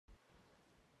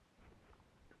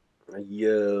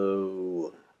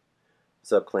Yo,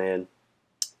 what's up, clan?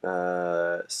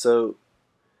 So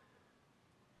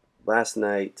last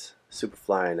night,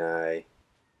 Superfly and I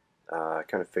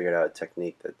kind of figured out a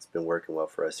technique that's been working well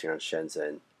for us here on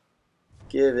Shenzen,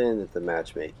 given that the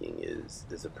matchmaking is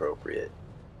appropriate.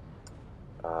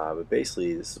 But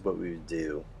basically, this is what we would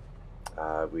do.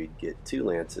 We'd get two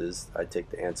lances. I'd take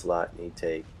the Ancelot, and he'd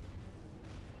take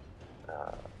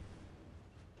the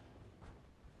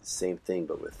same thing,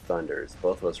 but with thunders.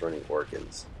 Both of us running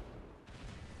Orkans,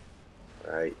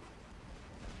 right?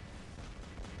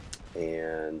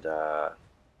 And I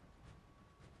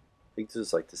think this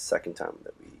is like the second time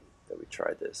that we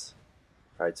tried this.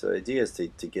 All right, so the idea is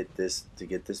to get this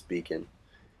beacon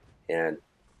and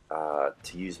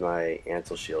to use my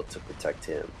Ansel shield to protect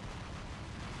him.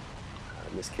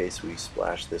 In this case, we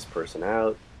splash this person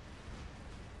out.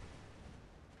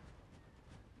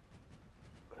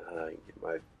 Get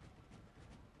my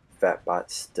fat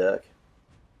bot stuck.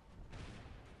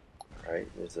 All right,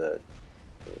 there's a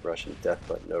Russian death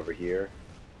button over here.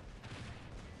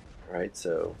 All right,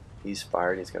 so he's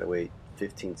fired. He's got to wait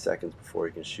 15 seconds before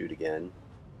he can shoot again.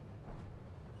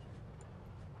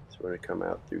 So we're going to come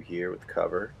out through here with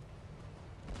cover.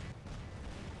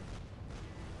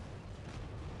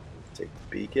 Take the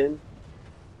beacon.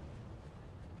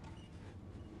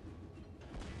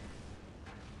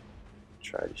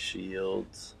 Try the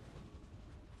shields.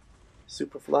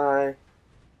 Superfly.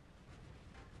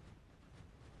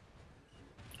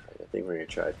 I think we're going to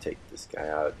try to take this guy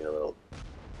out, get a little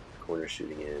corner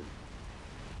shooting in.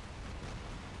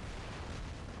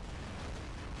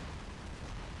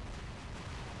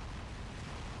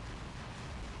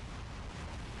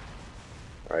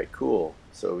 Alright, cool.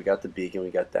 So we got the beacon,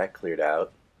 we got that cleared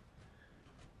out.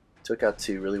 Took out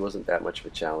two, really wasn't that much of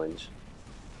a challenge.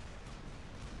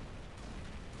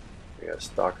 We got a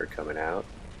stalker coming out.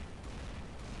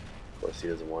 Of course he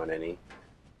doesn't want any.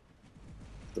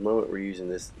 At the moment we're using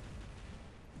this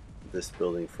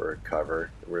building for cover.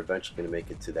 We're eventually going to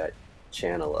make it to that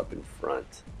channel up in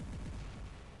front.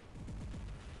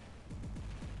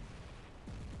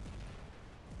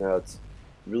 Now it's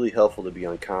really helpful to be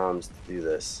on comms to do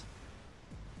this.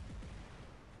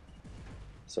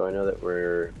 So I know that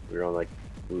we're on like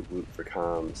Woot for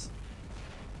comms,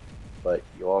 but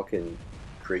you all can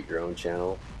create your own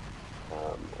channel,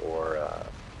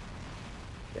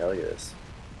 yeah, look at this.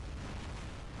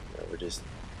 We're just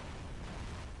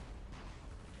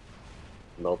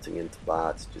melting into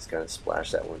bots. Just kind of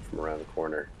splash that one from around the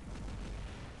corner.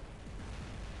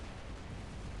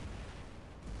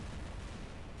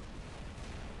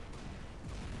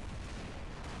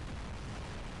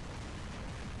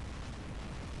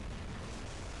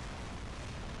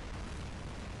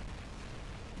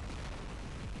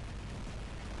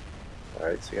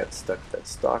 Alright, so we got stuck with that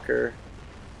stalker.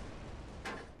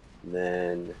 And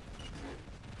then,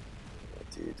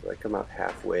 do I come out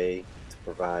halfway to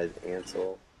provide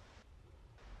Ansel?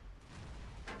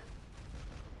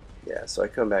 Yeah, so I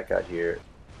come back out here.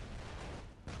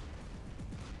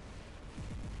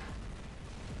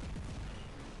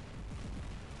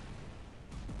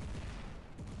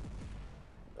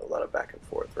 A lot of back and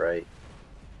forth, right?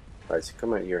 Alright, so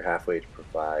come out here halfway to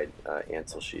provide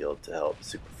Ansel shield to help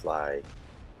Superfly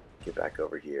get back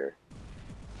over here.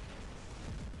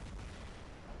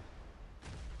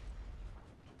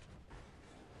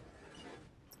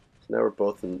 So now we're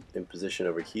both in position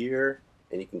over here,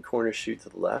 and you can corner shoot to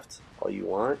the left all you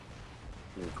want.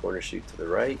 You can corner shoot to the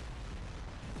right.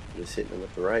 I'm just hitting them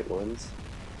with the right ones.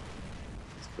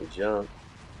 He's going to jump.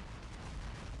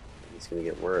 He's going to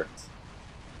get worked.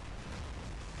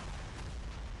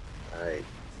 Alright,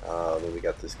 then we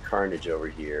got this carnage over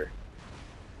here.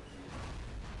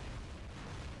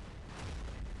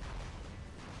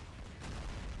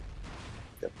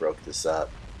 That broke this up.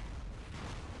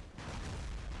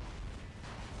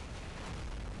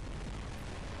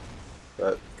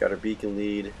 But got our beacon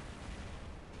lead.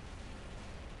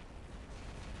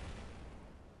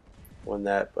 Won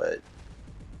that, but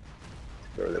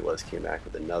whoever that was came back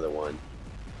with another one.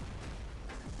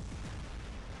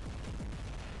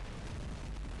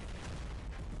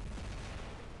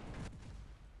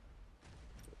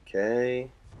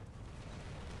 Okay.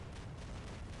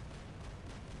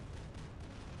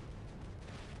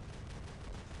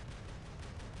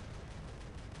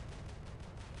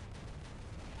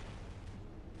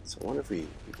 So I wonder if we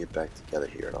get back together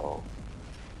here at all.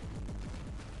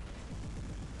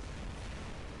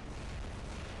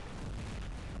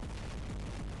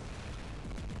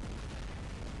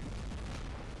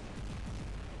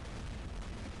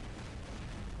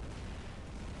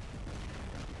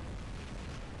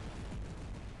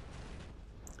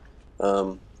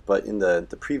 But in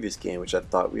the previous game, which I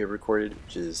thought we had recorded,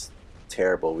 which is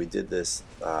terrible, we did this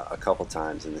a couple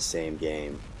times in the same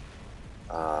game.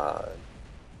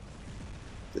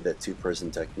 Did that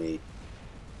two-person technique,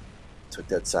 took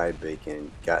that side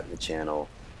bacon, got in the channel,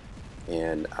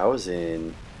 and I was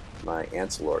in my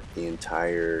Ancelork the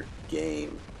entire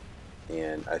game,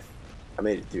 and I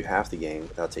made it through half the game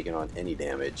without taking on any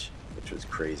damage, which was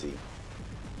crazy.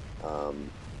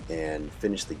 And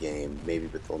finished the game maybe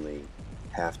with only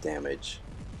half damage,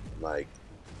 like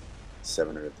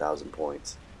 700,000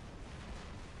 points.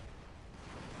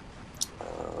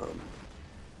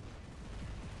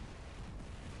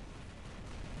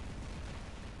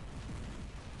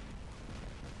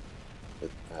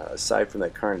 Aside from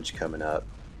that carnage coming up,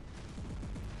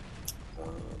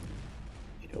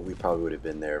 you know, we probably would have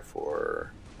been there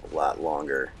for a lot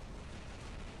longer.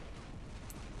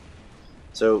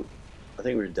 So I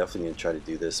think we're definitely going to try to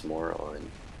do this more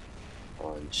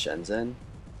on Shenzen,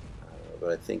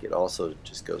 but I think it also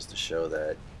just goes to show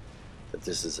that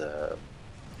this is a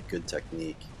good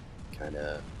technique, kind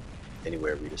of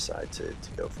anywhere we decide to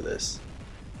go for this.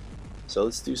 So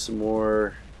let's do some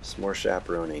more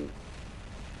chaperoning.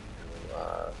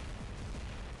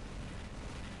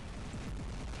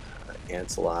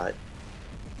 Ancelot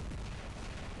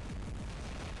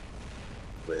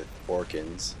with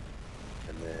Orkins,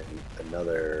 and then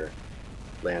another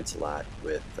Lancelot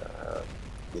with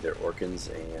either Orkins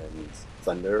and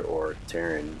Thunder or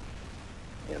Terran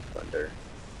and Thunder.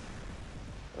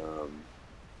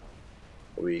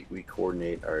 We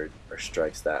coordinate our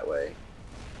strikes that way.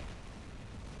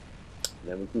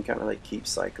 And then we can kind of like keep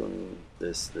cycling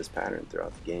this pattern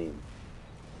throughout the game.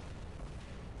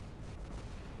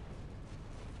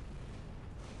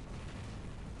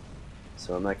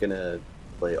 So I'm not gonna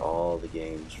play all the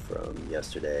games from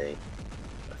yesterday.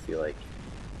 I feel like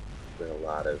there's been a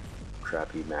lot of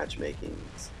crappy matchmaking.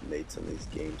 It's made some of these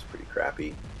games pretty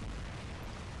crappy.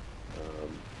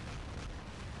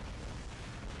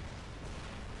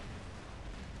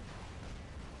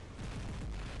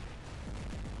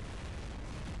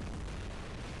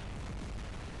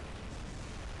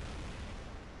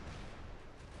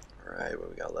 Alright, what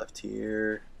we got left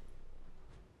here?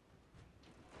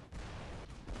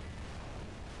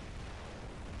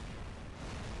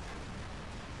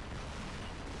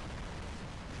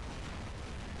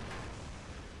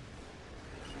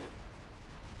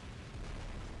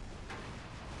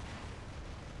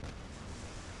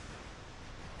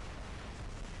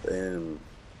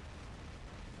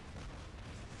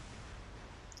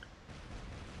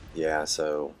 Yeah,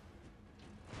 so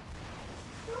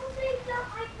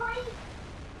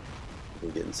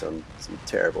we're getting some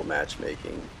terrible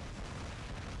matchmaking.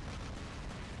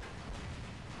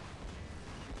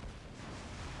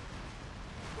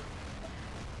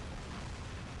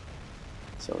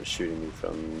 Someone's shooting me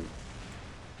from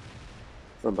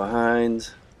behind.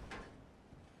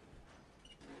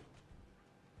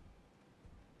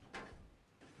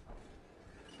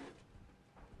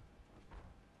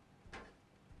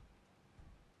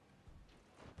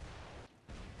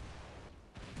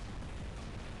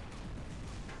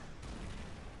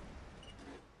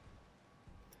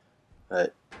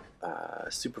 But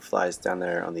Superfly's down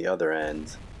there on the other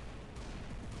end.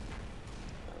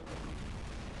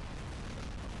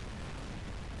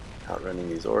 Outrunning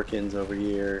these Orkins over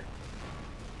here.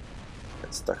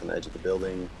 Got stuck on the edge of the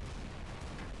building.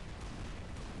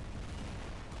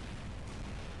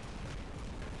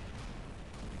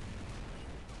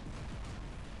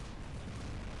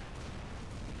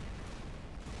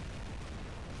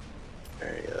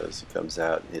 There he goes. He comes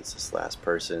out and hits this last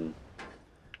person.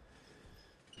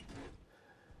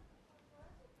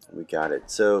 We got it.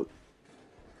 So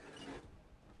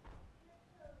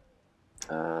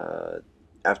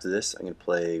after this, I'm going to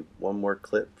play one more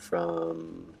clip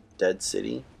from Dead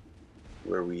City,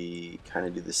 where we kind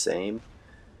of do the same.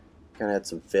 Kind of had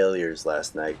some failures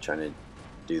last night trying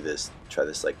to try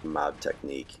this like mob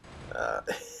technique.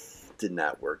 Did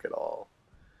not work at all.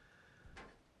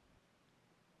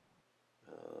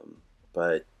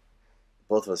 But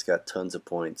both of us got tons of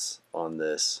points on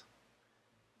this.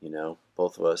 You know,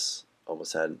 both of us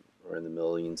almost were in the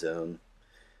million zone.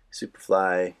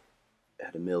 Superfly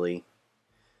had a milli.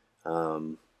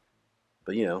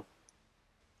 But you know,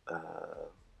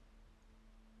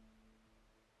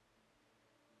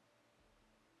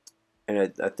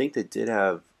 and I think they did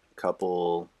have a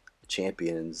couple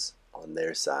champions on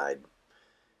their side,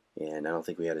 and I don't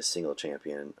think we had a single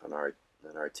champion on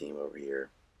our team over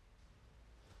here.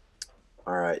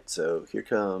 All right, so here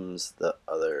comes the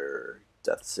other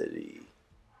Dead City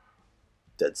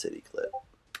clip.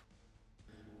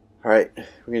 Alright,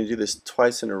 we're going to do this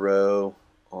twice in a row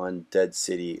on Dead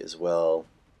City as well.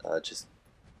 Just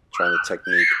trying the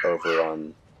technique over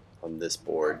on this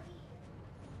board.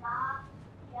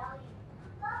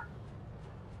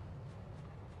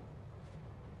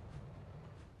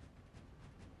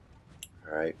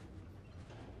 Alright,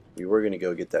 we were going to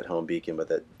go get that home beacon, but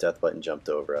that death button jumped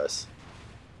over us.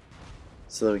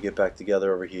 So then we get back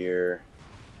together over here.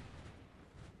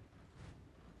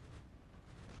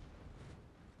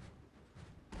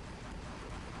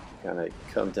 Kind of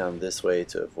come down this way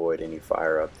to avoid any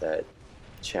fire up that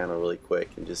channel really quick,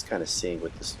 and just kind of seeing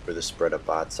what where the spread of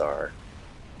bots are.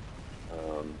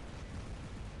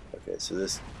 Okay, so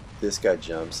this guy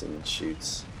jumps and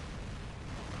shoots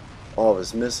all of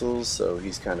his missiles, so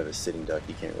he's kind of a sitting duck.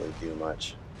 He can't really do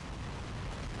much.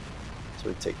 So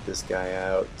we take this guy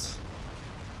out,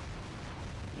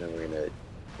 and then we're gonna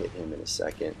hit him in a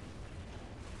second.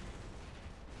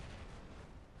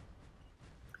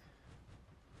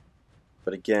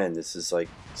 But again, this is like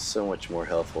so much more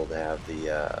helpful to have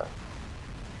the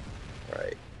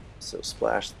right. So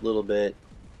splashed a little bit,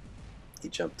 he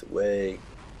jumped away,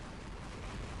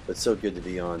 but it's so good to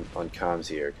be on comms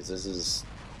here, because it's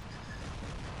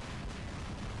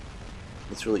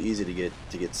really easy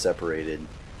to get separated.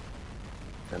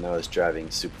 I know it's driving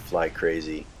Superfly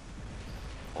crazy,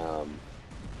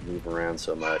 move around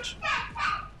so much.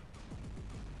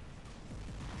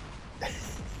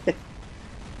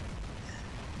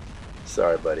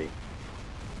 Sorry, buddy.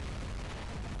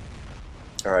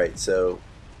 All right, so,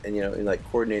 and you know, in like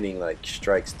coordinating like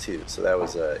strikes too. So that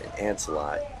was an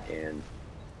Ancelot, and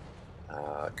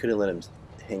couldn't let him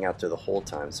hang out there the whole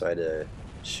time, so I had to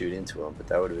shoot into him. But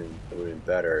that would have been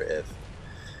better if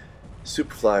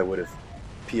Superfly would have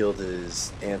peeled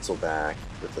his Ansel back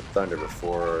with the thunder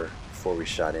before we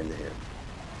shot into him.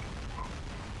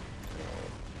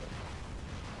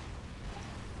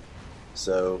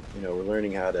 So you know, we're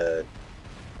learning how to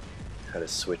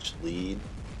switch lead,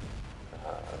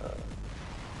 or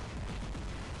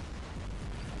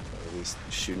at least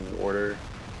shooting order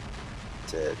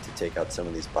to take out some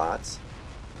of these bots.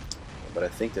 But I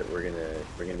think that we're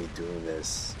gonna be doing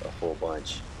this a whole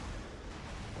bunch.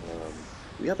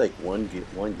 We had like one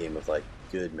game of like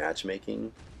good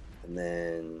matchmaking, and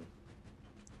then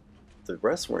the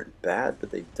rest weren't bad, but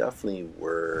they definitely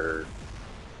were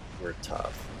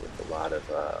tough with a lot of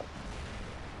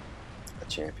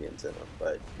champions in them.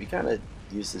 But we kind of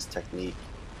use this technique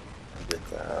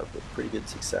with pretty good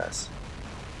success.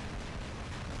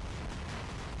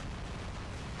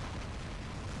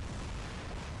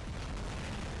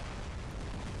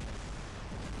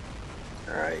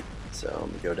 Alright, so I'm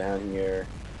going to go down here,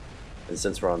 and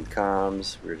since we're on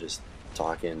comms, we're just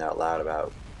talking out loud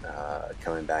about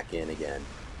coming back in again.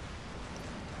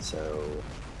 So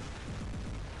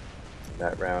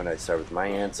that round I start with my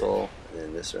Ansel, and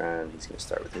then this round he's going to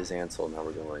start with his Ansel. Now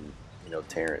we're going, you know,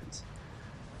 Terrans.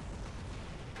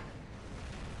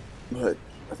 But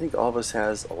I think all of us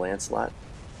has a Lancelot,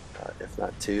 if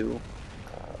not two.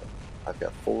 I've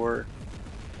got 4,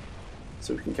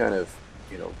 so we can kind of,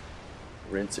 you know,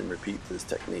 rinse and repeat this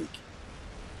technique.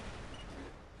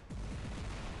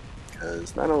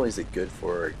 Because not only is it good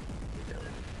for, you know,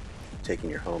 taking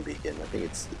your home beacon, I think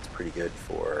it's pretty good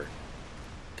for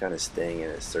kind of staying in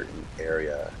a certain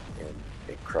area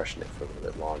and crushing it for a little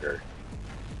bit longer.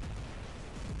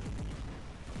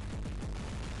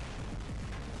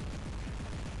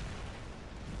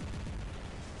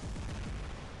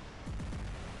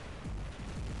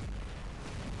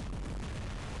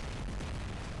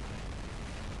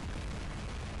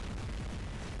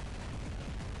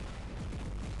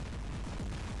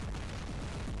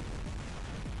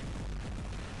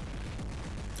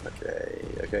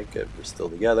 Okay, good. We're still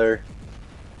together.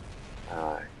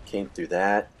 Came through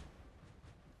that.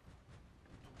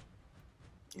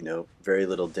 You know, very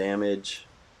little damage.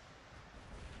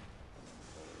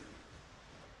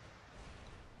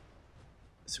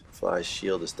 Superfly's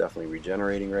shield is definitely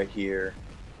regenerating right here.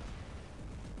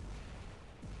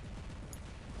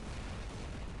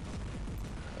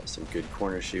 Some good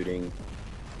corner shooting.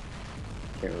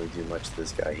 Can't really do much to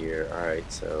this guy here.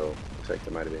 Alright, so looks like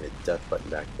there might have been a death button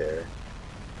back there.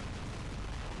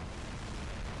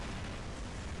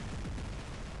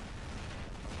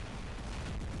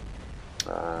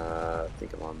 I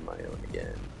think I'm on my own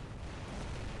again.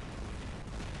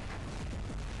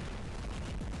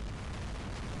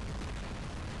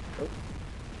 Oh,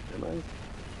 am I?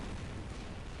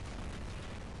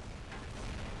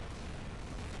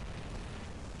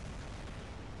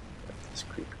 Got this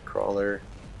creepy crawler.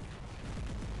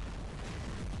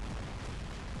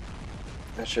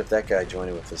 Not sure if that guy joined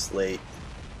in with us late.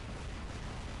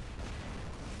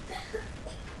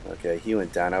 Okay, he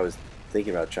went down. I was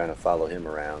thinking about trying to follow him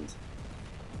around.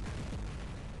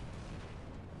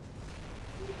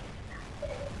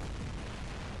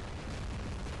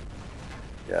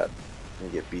 Yeah,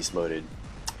 gonna get beast moded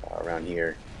around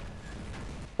here.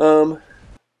 Um,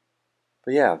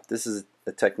 but yeah, this is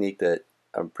a technique that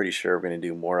I'm pretty sure we're gonna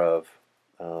do more of.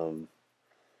 Um,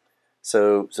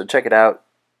 so check it out,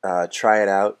 try it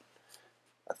out.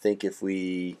 I think if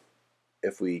we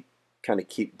kind of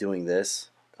keep doing this,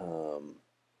 um,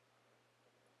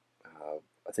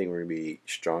 I think we're gonna be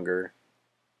stronger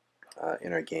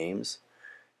in our games.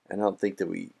 And I don't think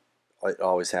that it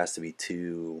always has to be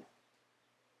two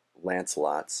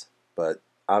Lancelots, but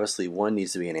obviously one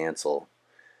needs to be an Ansel,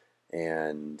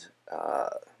 and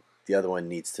the other one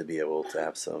needs to be able to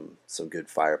have some good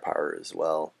firepower as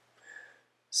well.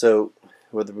 So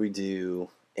whether we do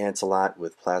Ancelot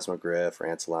with Plasma Griff, or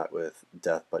Ancelot with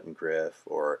Death Button Griff,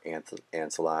 or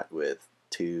Ancelot with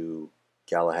two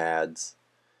Galahads,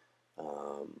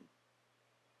 um,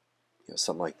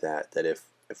 something like that. That if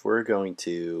we're going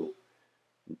to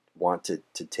want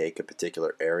to take a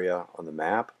particular area on the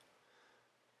map,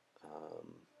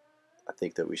 um, I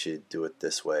think that we should do it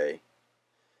this way.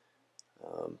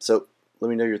 So let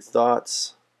me know your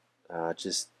thoughts.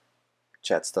 Just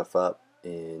chat stuff up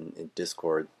in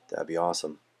Discord. That'd be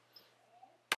awesome.